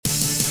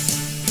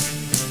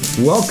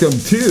Welcome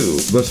to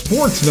the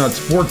Sports Nutz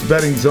Sports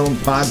Betting Zone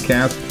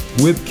podcast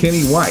with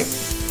Kenny White.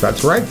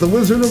 That's right, the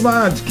Wizard of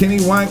Odds,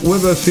 Kenny White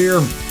with us here.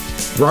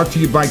 Brought to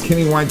you by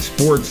Kenny White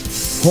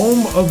Sports,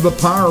 home of the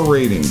power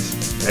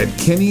ratings at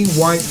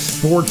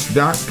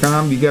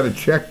KennyWhiteSports.com. You got to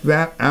check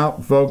that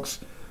out,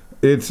 folks.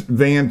 It's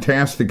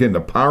fantastic, and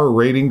the power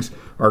ratings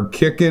are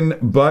kicking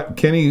butt.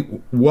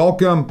 Kenny,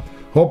 welcome.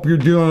 Hope you're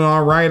doing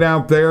all right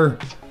out there.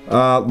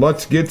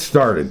 Let's get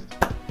started.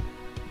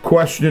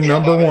 Question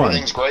number one.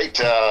 Everything's great.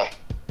 The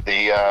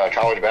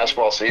college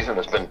basketball season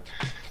has been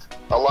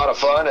a lot of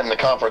fun, and the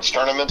conference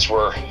tournaments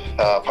were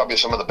probably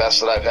some of the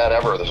best that I've had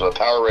ever. The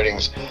power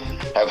ratings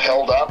have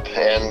held up,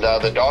 and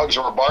the dogs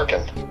are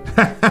barking.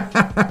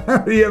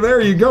 Yeah,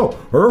 there you go.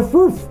 Urf,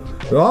 roof.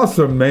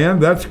 Awesome, man.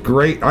 That's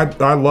great.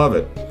 I love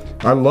it.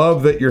 I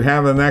love that you're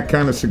having that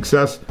kind of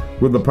success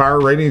with the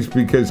power ratings,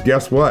 because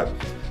guess what?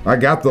 I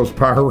got those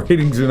power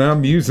ratings and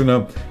I'm using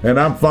them, and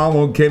I'm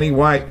following Kenny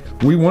White.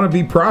 We want to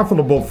be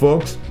profitable,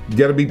 folks. You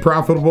got to be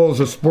profitable as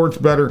a sports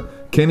bettor.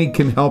 Kenny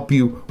can help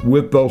you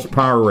with those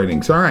power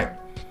ratings. All right.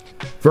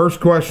 First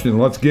question.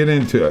 Let's get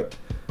into it.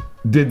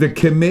 Did the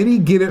committee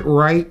get it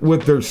right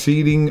with their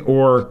seeding,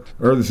 or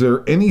is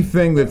there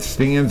anything that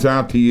stands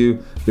out to you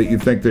that you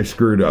think they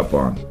screwed up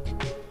on?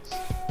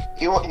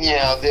 There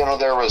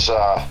was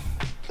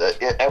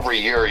every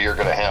year you're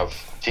going to have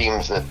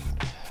teams that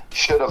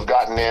should have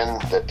gotten in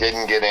that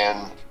didn't get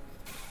in,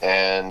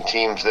 and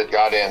teams that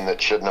got in that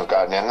shouldn't have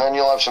gotten in. And then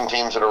you'll have some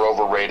teams that are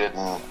overrated,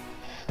 and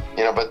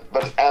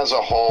but as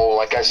a whole,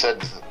 like I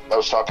said, I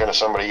was talking to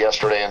somebody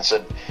yesterday and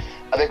said,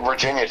 I think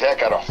Virginia Tech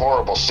had a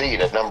horrible seed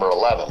at number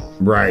 11.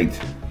 Right.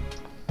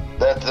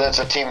 That's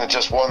a team that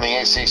just won the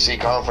ACC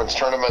conference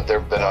tournament.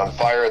 They've been on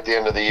fire at the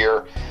end of the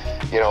year.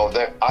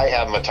 I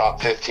have them a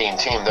top 15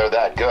 team. They're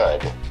that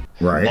good.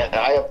 Right. And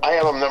I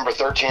have them number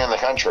 13 in the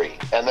country,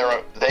 and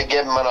they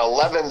give them an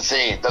 11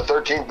 seed, the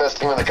 13th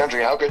best team in the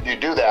country. How could you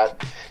do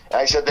that?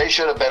 And I said they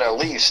should have been at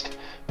least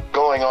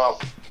going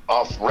off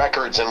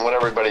records and what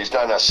everybody's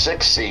done, a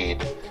 6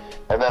 seed.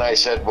 And then I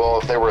said, well,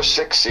 if they were a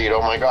 6 seed,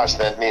 oh my gosh,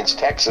 that means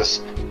Texas,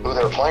 who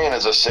they're playing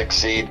as a 6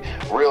 seed,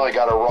 really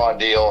got a raw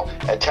deal,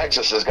 and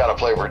Texas has got to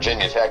play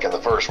Virginia Tech in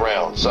the first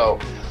round. So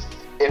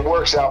it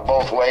works out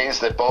both ways,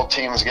 that both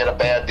teams get a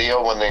bad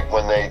deal when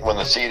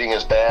the seeding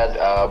is bad.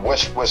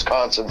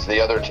 Wisconsin's the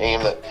other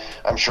team that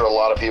I'm sure a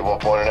lot of people have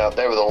pointed out.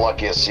 They were the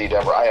luckiest seed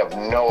ever. I have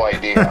no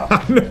idea.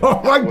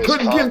 No, I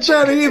couldn't get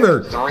that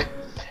either.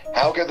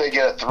 How could they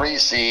get a 3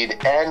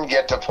 seed and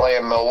get to play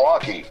in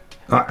Milwaukee?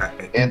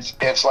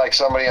 It's like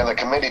somebody on the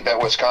committee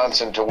bet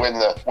Wisconsin to win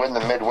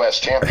the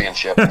Midwest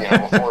Championship,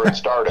 before it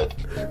started.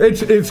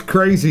 It's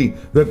crazy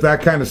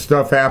that kind of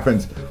stuff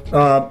happens.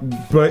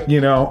 But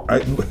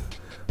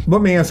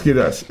let me ask you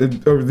this: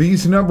 are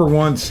these number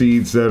 1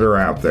 seeds that are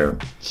out there,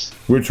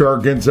 which are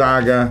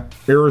Gonzaga,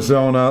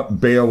 Arizona,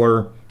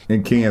 Baylor,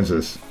 and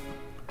Kansas,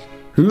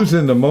 who's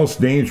in the most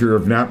danger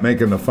of not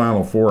making the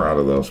Final Four out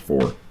of those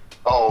 4?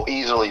 Oh,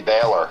 easily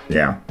Baylor.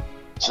 Yeah.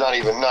 It's not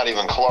even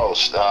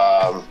close.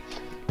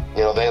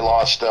 They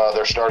lost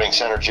their starting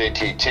center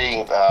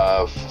JTT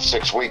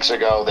 6 weeks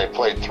ago. They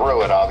played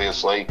through it,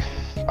 obviously,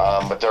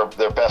 but their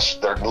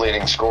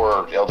leading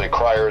scorer LD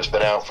Cryer has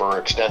been out for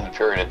an extended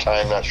period of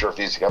time. Not sure if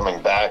he's coming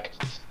back.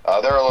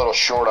 They're a little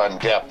short on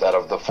depth. Out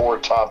of the 4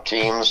 top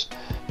teams,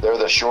 they're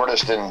the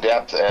shortest in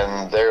depth,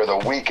 and they're the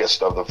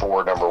weakest of the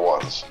 4 number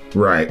 1s.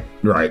 Right,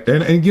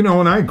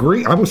 and I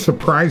agree. I was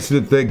surprised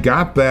that they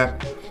got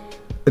that.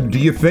 Do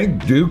you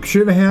think Duke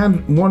should have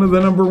had one of the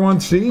number 1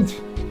 seeds?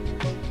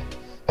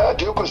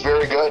 Duke was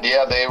very good.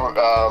 Yeah, they were.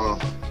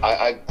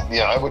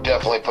 I would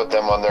definitely put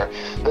them on there.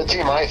 The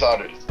team I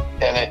thought,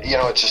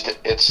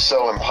 it's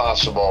so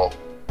impossible.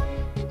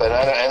 And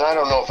I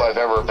don't know if I've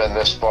ever been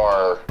this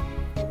far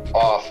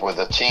off with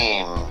a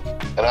team.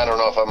 And I don't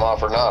know if I'm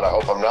off or not. I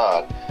hope I'm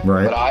not.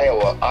 Right. But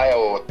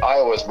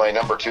Iowa's my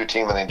number 2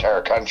 team in the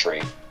entire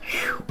country.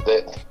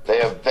 They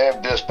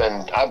have just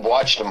been. I've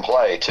watched them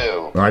play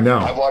too. I know.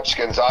 I've watched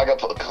Gonzaga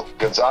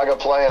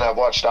play, and I've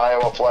watched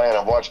Iowa play, and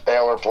I've watched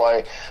Baylor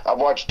play. I've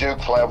watched Duke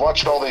play. I've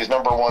watched all these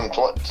number 1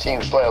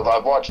 teams play.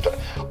 I've watched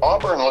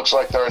Auburn. Looks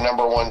like they're a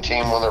number 1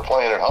 team when they're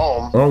playing at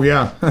home. Oh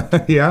yeah,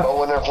 yeah. But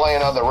when they're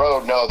playing on the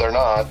road, no, they're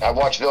not. I've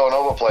watched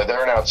Villanova play.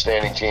 They're an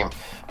outstanding team.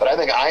 But I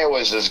think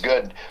Iowa's as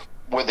good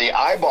with the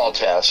eyeball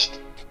test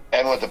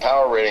and with the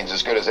power ratings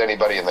as good as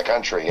anybody in the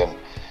country. And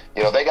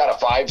they got a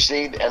 5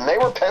 seed, and they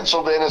were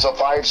penciled in as a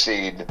 5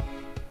 seed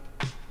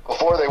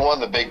before they won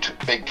the Big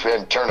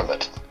Ten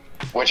tournament,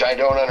 which I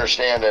don't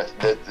understand.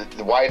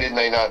 Why didn't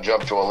they not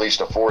jump to at least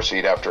a 4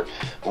 seed after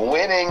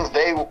winning?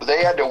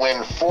 They had to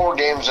win 4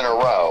 games in a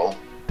row,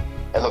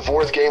 and the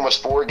 4th game was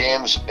 4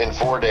 games in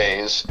 4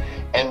 days,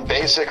 and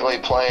basically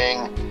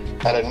playing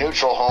at a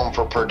neutral home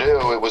for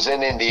Purdue. It was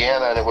in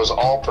Indiana, and it was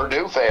all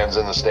Purdue fans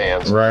in the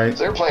stands. Right.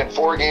 So they were playing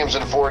 4 games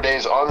in 4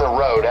 days on the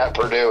road at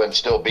Purdue and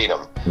still beat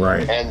them.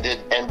 Right. And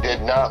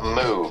did not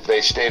move.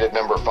 They stayed at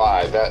number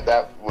 5.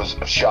 That was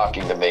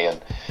shocking to me.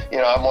 And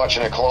I'm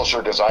watching it closer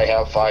because I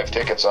have 5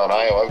 tickets on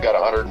Iowa. I've got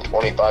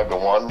 125 to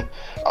 1,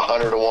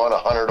 100 to 1,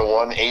 100 to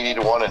 1, 80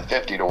 to 1, and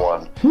 50 to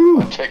 1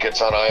 on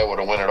tickets on Iowa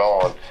to win it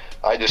all. And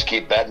I just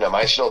keep betting them.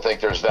 I still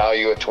think there's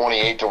value at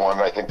 28 to 1.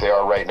 I think they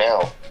are right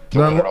now to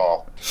win it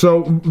all.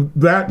 So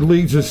that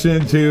leads us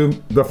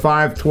into the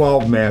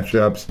 5-12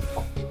 matchups,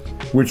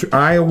 which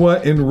Iowa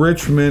and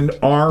Richmond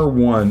are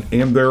one.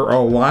 And there are a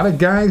lot of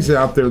guys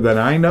out there that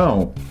I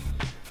know,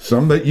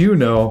 some that you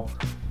know,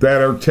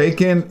 that are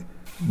taking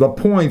the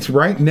points.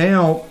 Right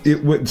now,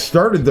 it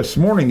started this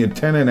morning at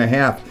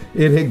 10.5.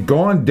 It had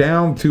gone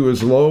down to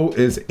as low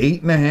as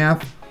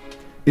 8.5.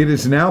 It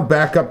is now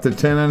back up to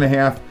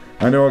 10.5.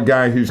 I know a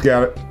guy who's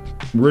got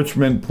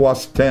Richmond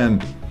plus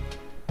 10.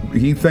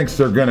 He thinks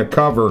they're going to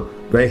cover.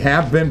 They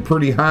have been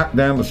pretty hot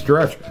down the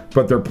stretch,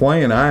 but they're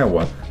playing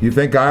Iowa. You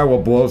think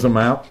Iowa blows them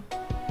out?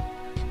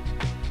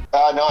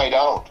 No, I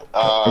don't.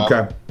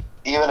 Okay.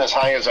 Even as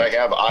high as I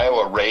have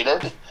Iowa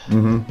rated,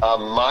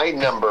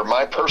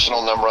 my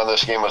personal number on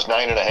this game was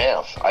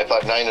 9.5. I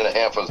thought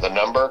 9.5 was the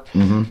number.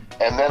 And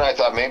then I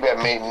thought maybe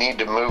I may need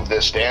to move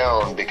this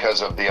down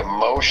because of the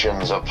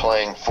emotions of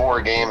playing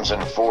 4 games in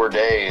 4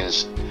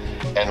 days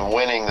and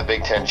winning the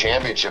Big Ten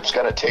championship's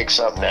got to take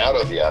something out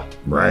of you.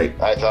 Right.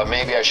 I thought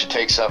maybe I should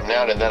take something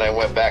out, and then I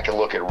went back and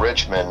looked at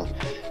Richmond,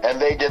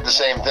 and they did the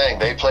same thing.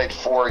 They played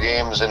 4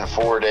 games in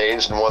 4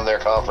 days and won their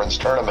conference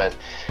tournament,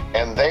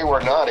 and they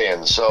were not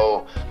in.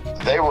 So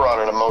they were on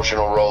an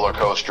emotional roller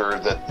coaster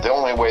that the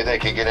only way they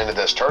could get into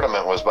this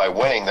tournament was by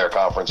winning their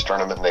conference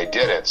tournament, and they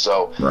did it.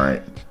 So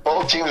right.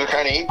 Both teams are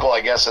kind of equal,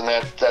 I guess, in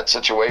that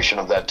situation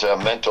of that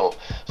mental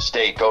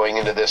state going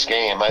into this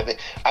game.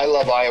 I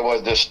love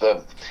Iowa.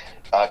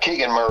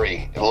 Keegan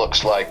Murray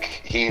looks like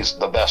he's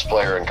the best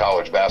player in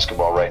college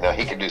basketball right now.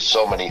 He can do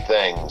so many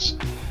things.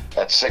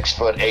 At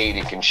 6'8",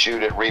 he can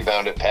shoot it,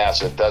 rebound it,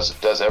 pass it,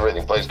 does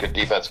everything, plays good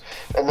defense.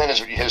 And then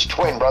his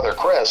twin brother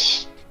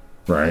Chris,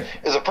 right,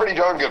 is a pretty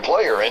darn good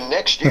player. And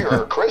next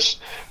year, Chris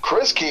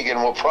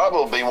Keegan will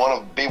probably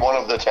be one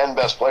of the 10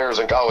 best players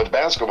in college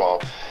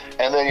basketball.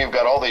 And then you've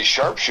got all these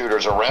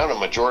sharpshooters around him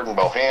with Jordan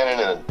Bohannon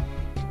and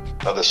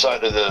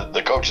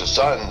the coach's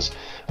sons.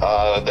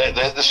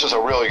 This is a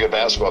really good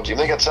basketball team.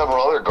 They got several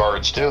other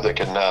guards too that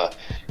can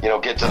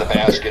get to the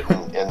basket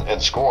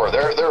and score.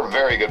 They're a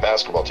very good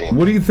basketball team.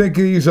 What do you think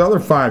of these other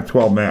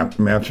 5-12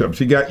 matchups?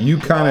 You got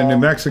UConn and New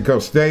Mexico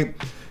State,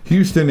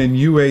 Houston and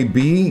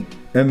UAB,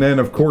 and then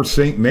of course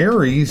St.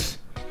 Mary's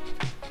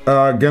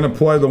going to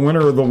play the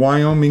winner of the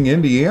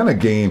Wyoming-Indiana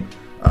game.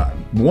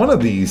 One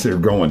of these are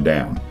going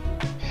down.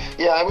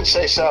 Yeah, I would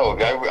say so.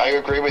 I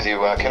agree with you.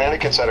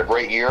 Connecticut's had a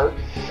great year.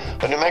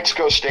 But New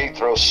Mexico State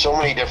throws so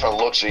many different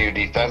looks at you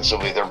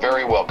defensively. They're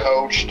very well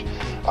coached.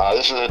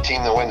 This is a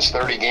team that wins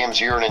 30 games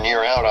year in and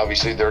year out.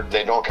 Obviously,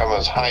 they don't come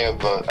as high of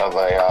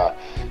a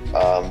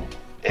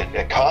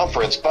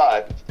conference,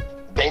 but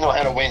they know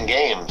how to win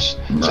games.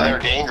 Right. So they're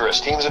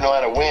dangerous. Teams that know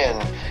how to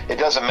win, it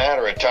doesn't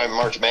matter at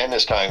March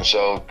Madness time.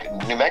 So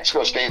New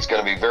Mexico State's going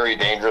to be very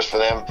dangerous for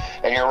them.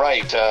 And you're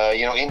right.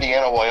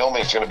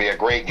 Indiana-Wyoming is going to be a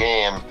great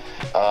game.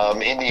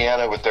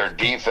 Indiana with their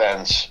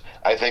defense,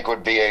 I think,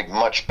 would be a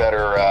much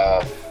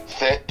better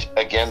fit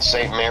against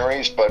St.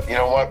 Mary's. But you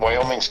know what?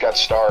 Wyoming's got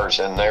stars,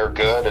 and they're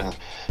good, and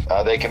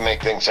they can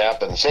make things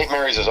happen. St.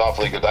 Mary's is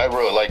awfully good. I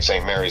really like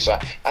St. Mary's. I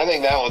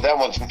think that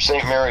one's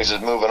St. Mary's is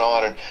moving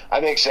on, and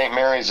I think St.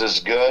 Mary's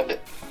is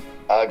good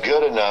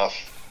enough.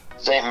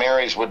 St.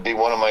 Mary's would be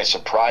one of my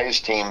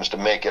surprise teams to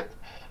make it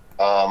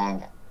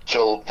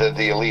till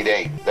the Elite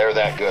Eight. They're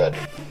that good.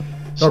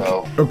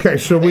 So okay,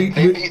 so they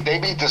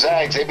beat the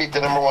Zags. They beat the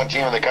number 1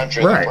 team in the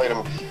country. Right. They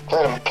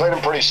played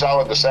them pretty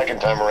solid the second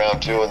time around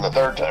too, and the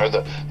third time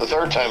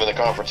in the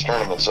conference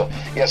tournament. So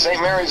yeah,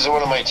 St. Mary's is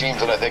one of my teams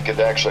that I think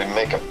could actually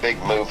make a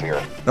big move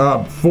here.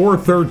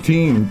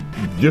 4-13,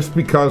 just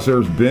because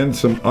there's been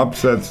some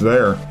upsets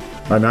there,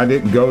 and I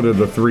didn't go to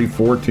the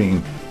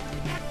 3-14.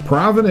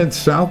 Providence,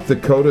 South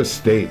Dakota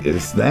State,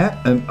 is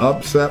that an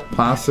upset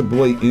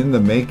possibly in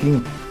the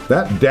making?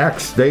 That DAC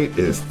State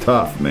is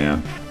tough,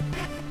 man.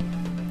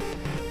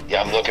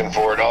 Yeah, I'm looking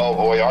forward. Oh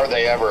boy, are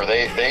they ever!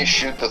 They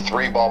shoot the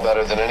 3 ball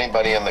better than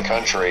anybody in the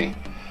country.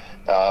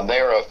 They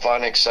are a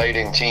fun,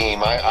 exciting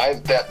team.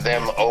 I've bet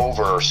them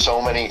over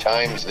so many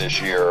times this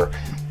year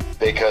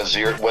because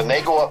when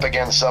they go up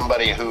against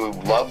somebody who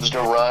loves to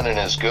run and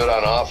is good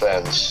on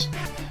offense,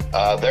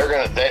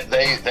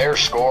 they're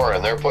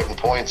scoring, they're putting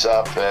points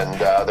up, and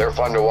they're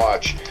fun to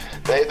watch.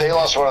 They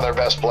lost one of their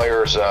best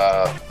players,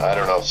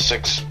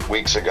 6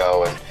 weeks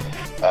ago, and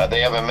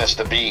they haven't missed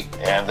a beat,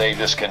 and they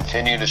just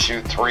continue to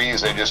shoot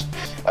threes.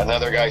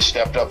 Another guy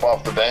stepped up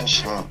off the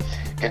bench and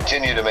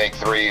continue to make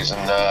threes,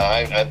 and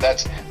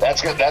that's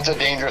good. That's a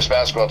dangerous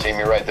basketball team.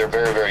 You're right; they're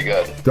very, very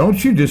good.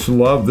 Don't you just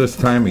love this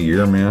time of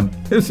year, man?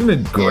 Isn't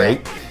it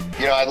great?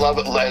 Yeah. I love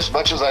it as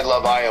much as I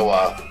love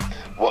Iowa.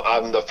 Well,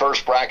 on the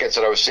first brackets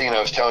that I was seeing,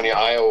 I was telling you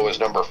Iowa was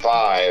number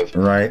 5.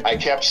 Right. I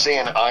kept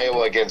seeing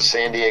Iowa against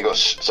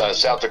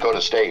South Dakota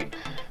State.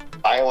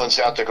 Iowa and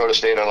South Dakota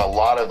State on a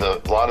lot of the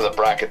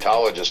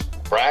bracketologists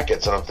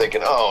brackets, and I'm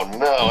thinking, oh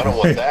no, I don't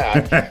want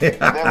that.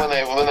 And then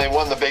when they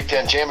won the Big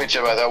Ten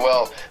championship, I thought,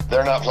 well,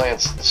 they're not playing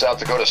South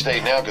Dakota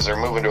State now because they're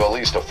moving to at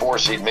least a 4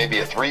 seed, maybe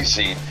a 3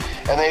 seed,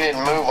 and they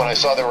didn't move. When I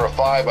saw they were a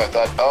 5, I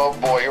thought, oh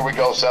boy, here we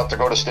go, South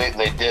Dakota State, and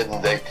they did,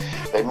 and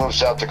they moved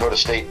South Dakota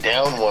State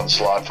down 1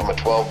 slot from a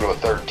 12 to a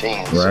 13.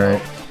 Right.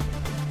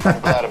 So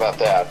I'm glad about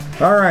that.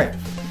 All right.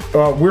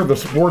 We're the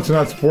Sports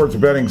Nutz Sports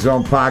Betting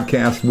Zone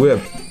podcast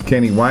with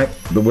Kenny White,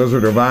 the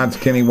Wizard of Odds,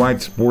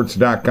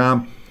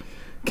 KennyWhiteSports.com.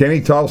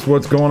 Kenny, tell us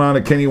what's going on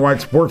at Kenny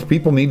White Sports.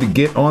 People need to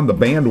get on the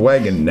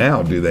bandwagon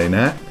now, do they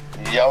not?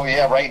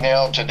 Yeah, right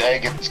now, today,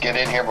 get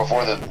in here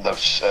before the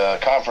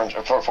conference,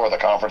 before the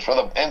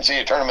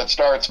NCAA tournament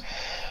starts.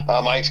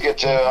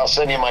 I'll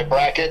send you my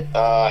bracket,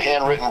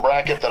 handwritten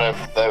bracket that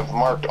I've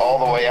marked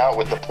all the way out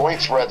with the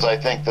point spreads. I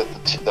think that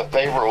the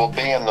favorite will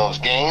be in those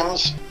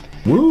games.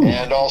 Woo.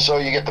 And also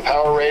you get the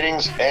power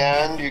ratings,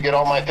 and you get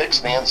all my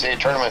picks in the NCAA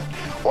tournament.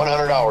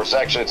 $100.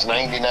 Actually, it's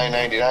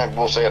 $99.99.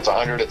 We'll say it's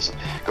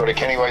 $100. Go to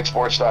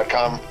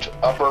KennyWhiteSports.com,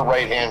 upper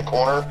right-hand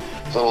corner.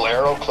 There's a little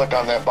arrow. Click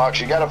on that box.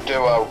 You got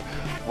to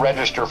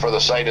register for the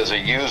site as a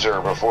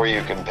user before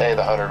you can pay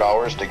the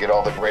 $100 to get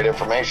all the great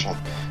information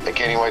at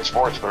Kenny White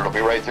Sports, but it'll be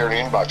right there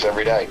in the inbox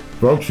every day.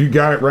 Folks, you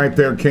got it right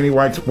there,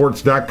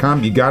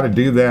 KennyWhiteSports.com. You got to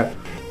do that.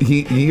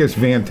 He is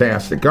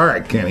fantastic. All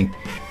right, Kenny.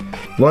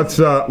 Let's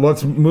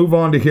move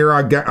on to here.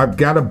 I've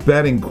got a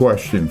betting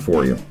question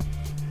for you.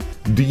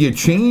 Do you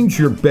change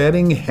your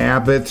betting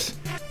habits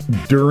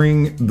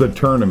during the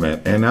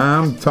tournament? And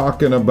I'm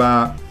talking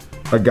about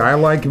a guy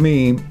like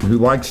me who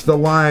likes to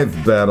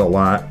live bet a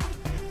lot.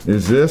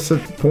 Is this a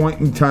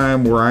point in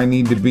time where I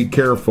need to be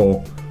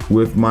careful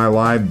with my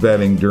live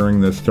betting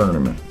during this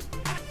tournament?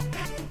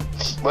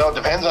 Well, it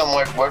depends on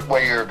what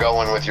way you're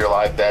going with your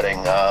live betting.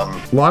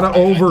 A lot of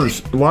overs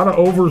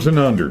and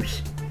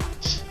unders.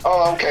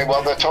 Oh, okay.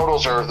 Well, the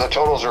totals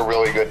are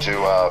really good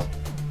to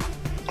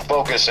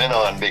focus in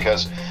on,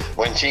 because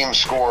when teams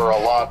score a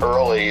lot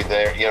early,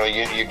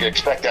 you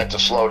expect that to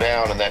slow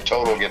down, and that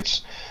total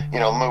gets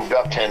moved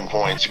up 10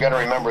 points. You got to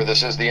remember,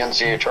 this is the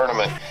NCAA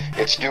tournament.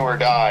 It's do or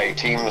die.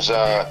 Teams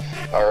are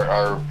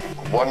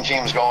one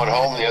team's going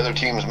home, the other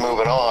team's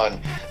moving on.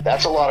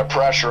 That's a lot of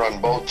pressure on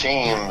both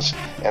teams,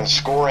 and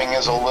scoring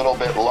is a little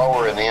bit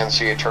lower in the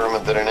NCAA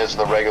tournament than it is in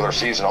the regular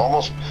season.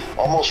 Almost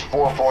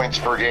 4 points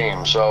per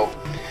game. So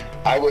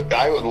I would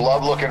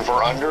love looking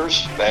for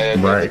unders,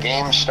 and right. The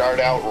games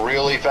start out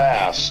really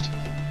fast,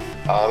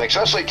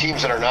 especially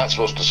teams that are not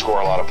supposed to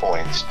score a lot of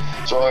points.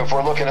 So if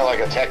we're looking at like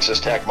a Texas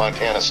Tech,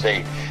 Montana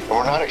State, and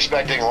we're not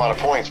expecting a lot of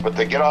points, but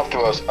they get off to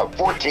a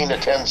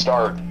 14-10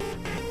 start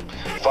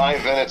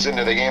 5 minutes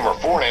into the game, or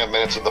 4.5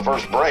 minutes at the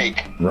first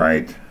break.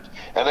 Right.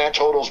 And that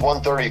total's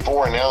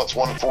 134, and now it's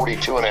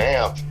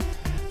 142.5.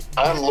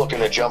 I'm looking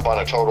to jump on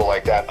a total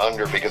like that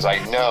under, because I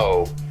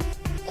know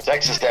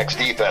Texas Tech's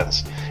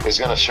defense is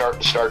going to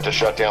start to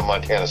shut down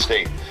Montana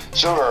State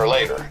sooner or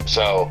later.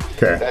 So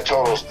that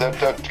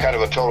kind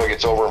of a total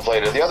gets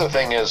overinflated. The other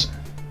thing is,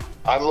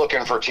 I'm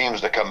looking for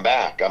teams to come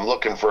back. I'm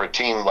looking for a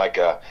team like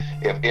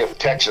if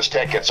Texas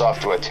Tech gets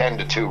off to a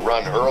 10-2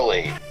 run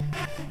early,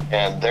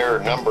 and their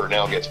number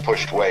now gets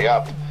pushed way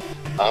up,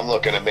 I'm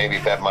looking at maybe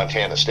bet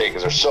Montana State,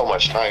 because there's so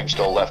much time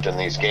still left in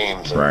these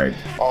games. And right.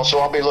 Also,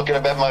 I'll be looking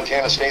at bet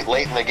Montana State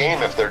late in the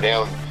game if they're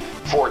down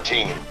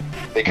 14,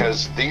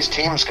 because these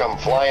teams come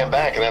flying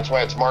back, and that's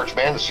why it's March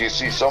Madness. You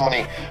see so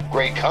many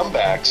great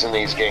comebacks in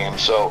these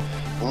games. So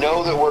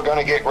know that we're going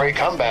to get great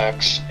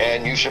comebacks,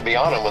 and you should be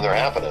on them when they're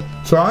happening.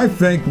 So I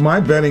think my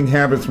betting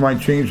habits might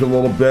change a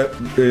little bit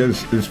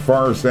as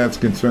far as that's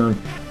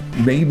concerned.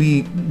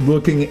 Maybe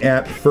looking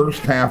at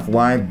first half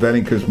live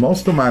betting, because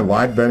most of my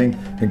live betting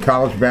in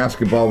college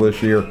basketball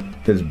this year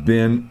has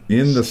been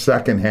in the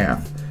second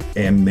half.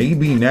 And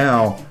maybe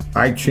now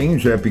I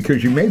change that,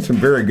 because you made some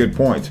very good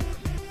points.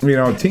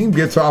 A team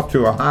gets off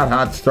to a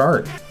hot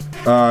start,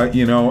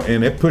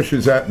 and it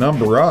pushes that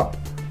number up.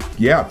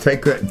 Yeah,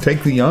 take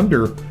the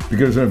under,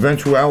 because in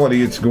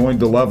eventuality it's going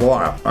to level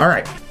out. All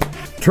right,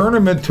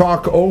 tournament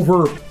talk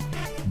over.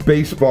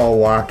 Baseball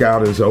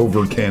lockout is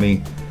over,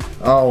 Kenny.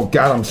 Oh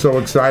God, I'm so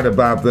excited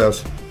about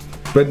this.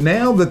 But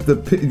now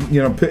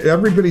that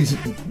everybody's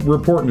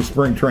reporting to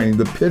spring training,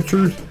 the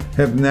pitchers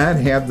have not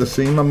had the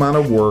same amount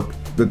of work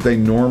that they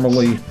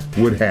normally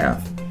would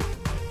have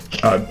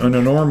in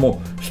a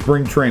normal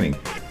spring training.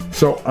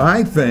 So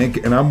I think,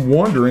 and I'm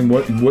wondering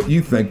what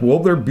you think, will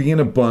there be an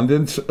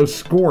abundance of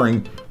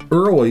scoring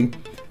early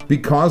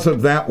because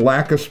of that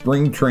lack of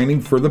spring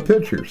training for the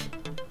pitchers?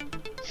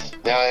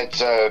 Now,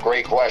 it's a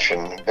great question,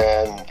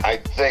 and I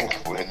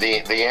think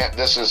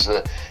this is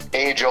the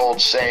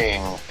age-old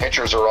saying,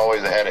 pitchers are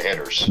always ahead of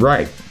hitters.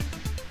 Right.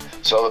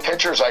 So the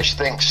pitchers, I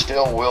think,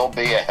 still will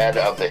be ahead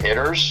of the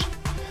hitters.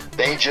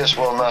 They just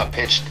will not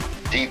pitch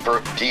deep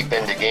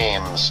into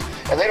games,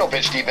 and they don't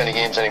pitch deep into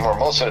games anymore.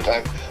 Most of the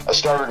time, a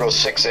starter goes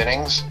 6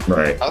 innings.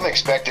 Right. I'm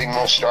expecting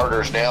most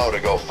starters now to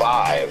go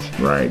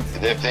 5. Right.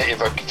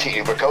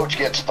 If a coach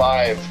gets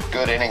 5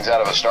 good innings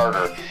out of a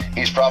starter,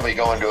 he's probably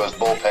going to his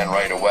bullpen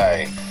right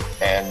away.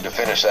 and to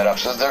finish that up.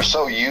 So they're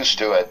so used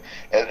to it.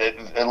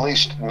 At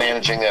least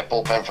managing that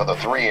bullpen for the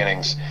 3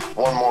 innings,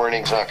 one more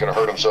inning's not going to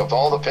hurt them. So if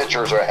all the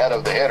pitchers are ahead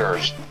of the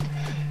hitters,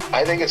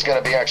 I think it's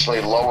going to be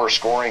actually lower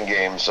scoring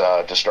games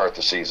to start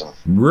the season.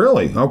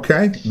 Really?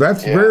 Okay.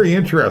 That's very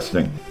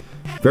interesting.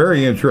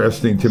 Very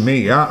interesting to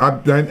me.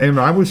 And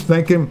I was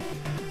thinking,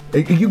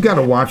 you got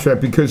to watch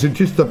that because it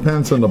just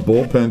depends on the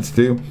bullpens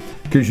too.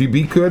 Because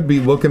you could be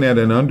looking at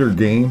an under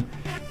game,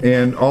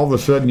 and all of a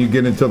sudden you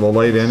get into the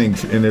late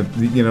innings, and if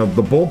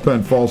the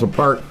bullpen falls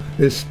apart,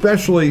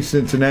 especially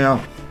since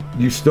now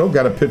you still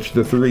got to pitch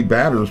the 3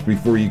 batters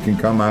before you can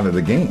come out of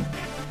the game.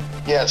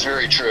 Yeah, it's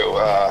very true.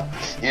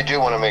 You do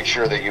want to make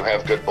sure that you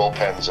have good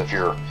bullpens if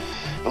you're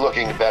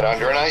looking to bet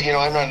under. And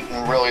I'm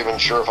not really even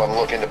sure if I'm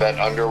looking to bet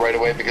under right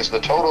away because the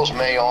totals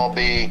may all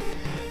be.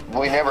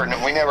 We never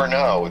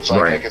know. It's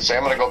like I could say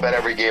I'm going to go bet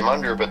every game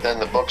under, but then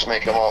the books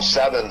make them all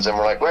 7s, and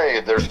we're like,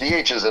 wait, there's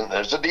DHs and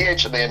there's a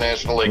DH in the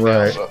National League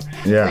now, so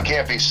they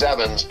can't be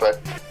 7s. But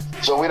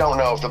so we don't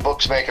know if the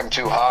books make them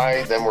too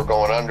high, then we're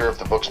going under. If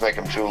the books make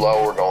them too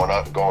low, we're going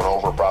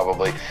over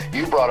probably.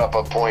 You brought up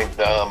a point.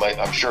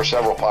 I'm sure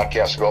several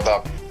podcasts ago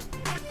about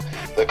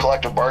the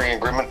collective bargaining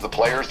agreement of the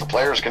players. The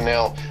players can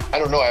now. I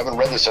don't know. I haven't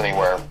read this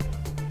anywhere.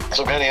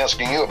 So I'm kind of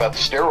asking you about the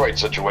steroid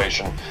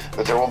situation,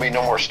 that there will be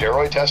no more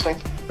steroid testing?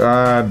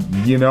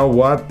 You know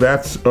what?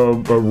 That's a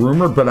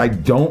rumor, but I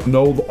don't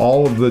know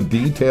all of the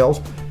details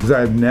because I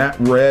have not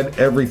read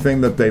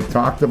everything that they've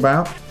talked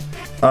about.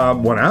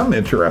 What I'm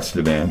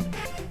interested in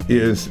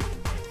is,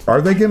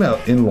 are they going to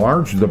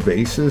enlarge the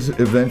bases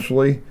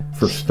eventually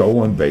for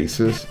stolen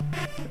bases?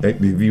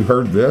 Have you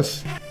heard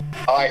this?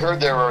 I heard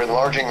they were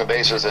enlarging the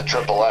bases at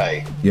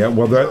AAA. Yeah,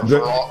 well,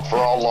 for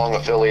all long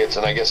affiliates,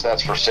 and I guess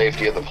that's for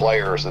safety of the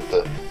players. That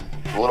the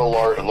little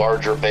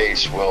larger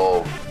base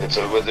will.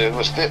 It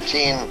was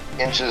 15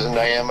 inches in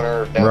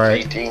diameter down to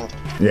 18.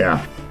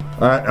 Yeah,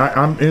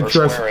 I'm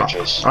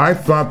interested. I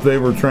thought they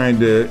were trying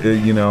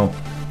to,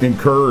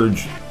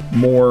 encourage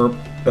more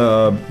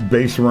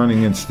base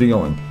running and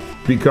stealing.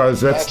 Because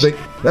that's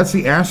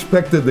the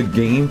aspect of the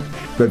game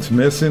that's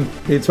missing.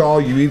 It's all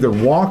you either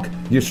walk,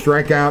 you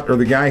strike out, or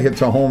the guy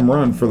hits a home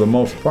run for the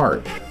most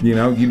part. You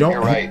don't.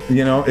 You're right.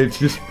 It's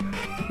just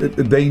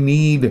they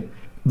need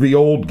the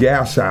old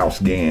gas house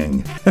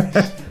gang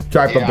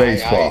type of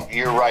baseball.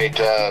 You're right.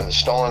 The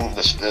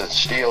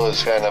steal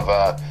is kind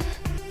of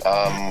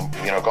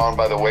gone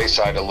by the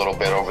wayside a little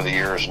bit over the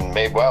years, and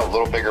maybe a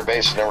little bigger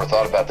base. Never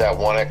thought about that.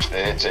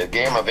 It's a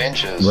game of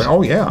inches.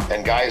 Oh yeah.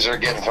 And guys are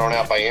getting thrown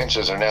out by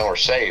inches, and now we're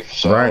safe.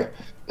 So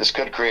this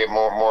could create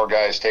more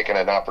guys taking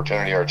an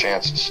opportunity or a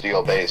chance to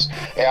steal base.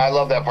 Yeah, I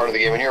love that part of the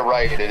game, and you're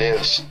right. It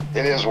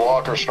is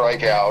walk or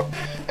strike out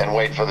and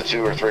wait for the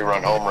 2 or 3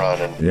 run home run,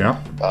 and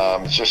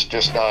it's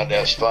just not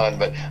as fun.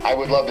 But I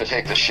would love to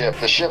take the shift.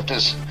 The shift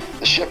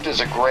is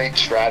a great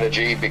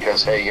strategy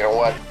because hey, you know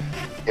what?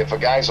 If a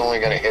guy's only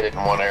going to hit it in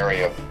one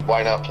area,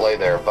 why not play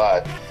there?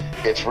 But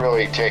it's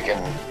really taken,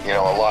 a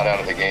lot out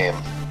of the game.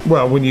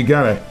 Well, when you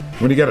got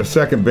a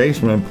second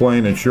baseman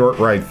playing in short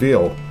right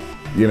field,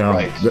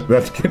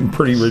 that's getting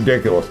pretty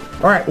ridiculous.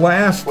 All right,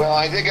 last. Well,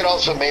 I think it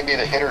also maybe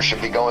the hitter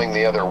should be going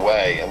the other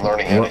way and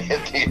learning how to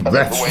hit the other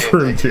way. That's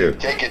true too.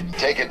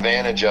 Take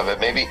advantage of it.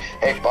 Maybe,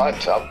 hey,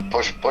 bunt. I'll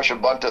push a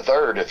bunt to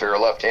third if you're a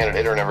left-handed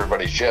hitter and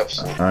everybody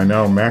shifts. I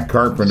know Matt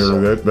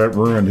Carpenter that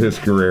ruined his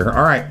career.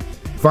 All right.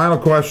 Final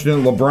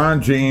question,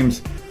 LeBron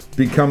James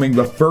becoming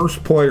the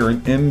first player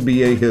in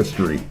NBA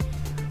history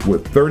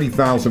with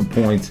 30,000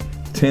 points,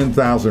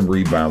 10,000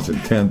 rebounds,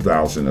 and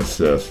 10,000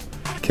 assists.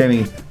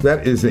 Kenny,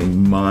 that is a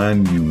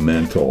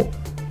monumental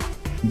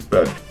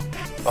feat.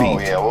 Oh,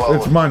 yeah. Well,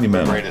 it's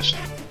monumental.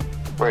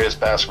 Greatest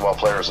basketball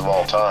players of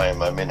all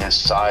time. I mean, his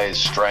size,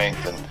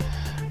 strength, and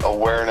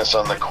awareness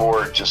on the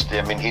court.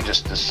 He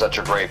just is such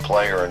a great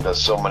player and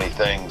does so many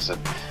things that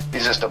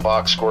he's just a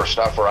box score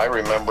stuffer. I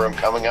remember him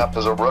coming up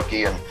as a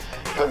rookie and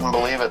couldn't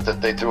believe it that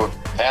they threw a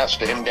pass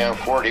to him down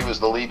court. He was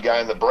the lead guy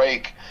in the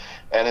break,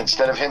 and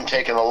instead of him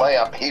taking the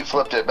layup, he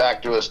flipped it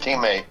back to his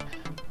teammate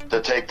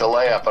to take the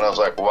layup, and I was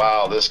like,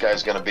 wow, this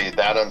guy's going to be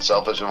that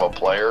unselfish of a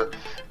player.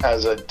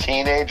 As a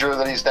teenager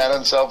that he's that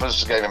unselfish,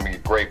 he's going to be a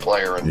great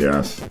player. And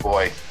yes.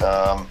 Boy,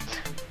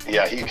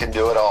 he can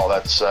do it all.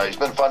 He's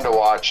been fun to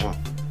watch, and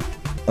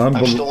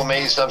I'm still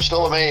amazed.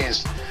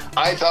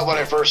 I thought when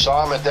I first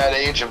saw him at that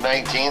age of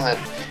 19 that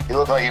he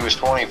looked like he was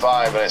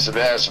 25, and I said,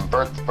 there's some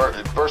birth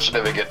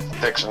certificate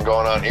fixing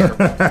going on here.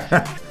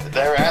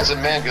 There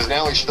hasn't been, because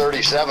now he's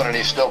 37 and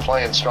he's still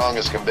playing strong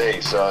as can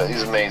be. So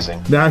he's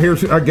amazing. Now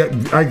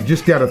I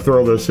just got to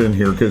throw this in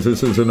here because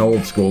this is an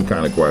old school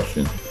kind of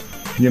question.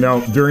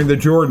 During the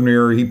Jordan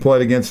era, he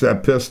played against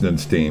that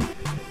Pistons team.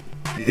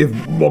 If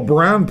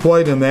LeBron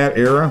played in that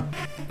era,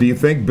 do you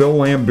think Bill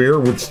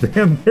Laimbeer would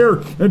stand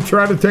there and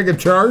try to take a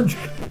charge?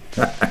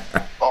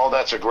 Oh,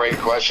 that's a great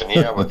question.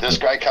 Yeah, with this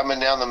guy coming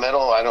down the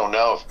middle, I don't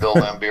know if Bill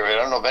Laimbeer, I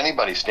don't know if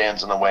anybody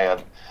stands in the way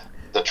of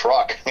the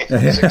truck.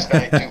 6'9",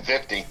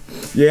 250.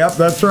 Yeah,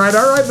 that's right.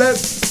 All right,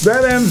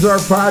 that ends our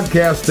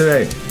podcast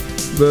today.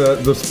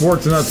 the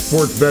Sports Nutz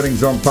Sports Betting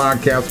Zone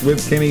podcast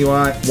with Kenny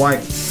White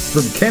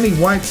from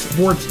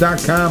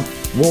KennyWhiteSports.com.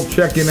 We'll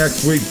check you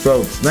next week,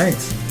 folks.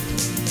 Thanks.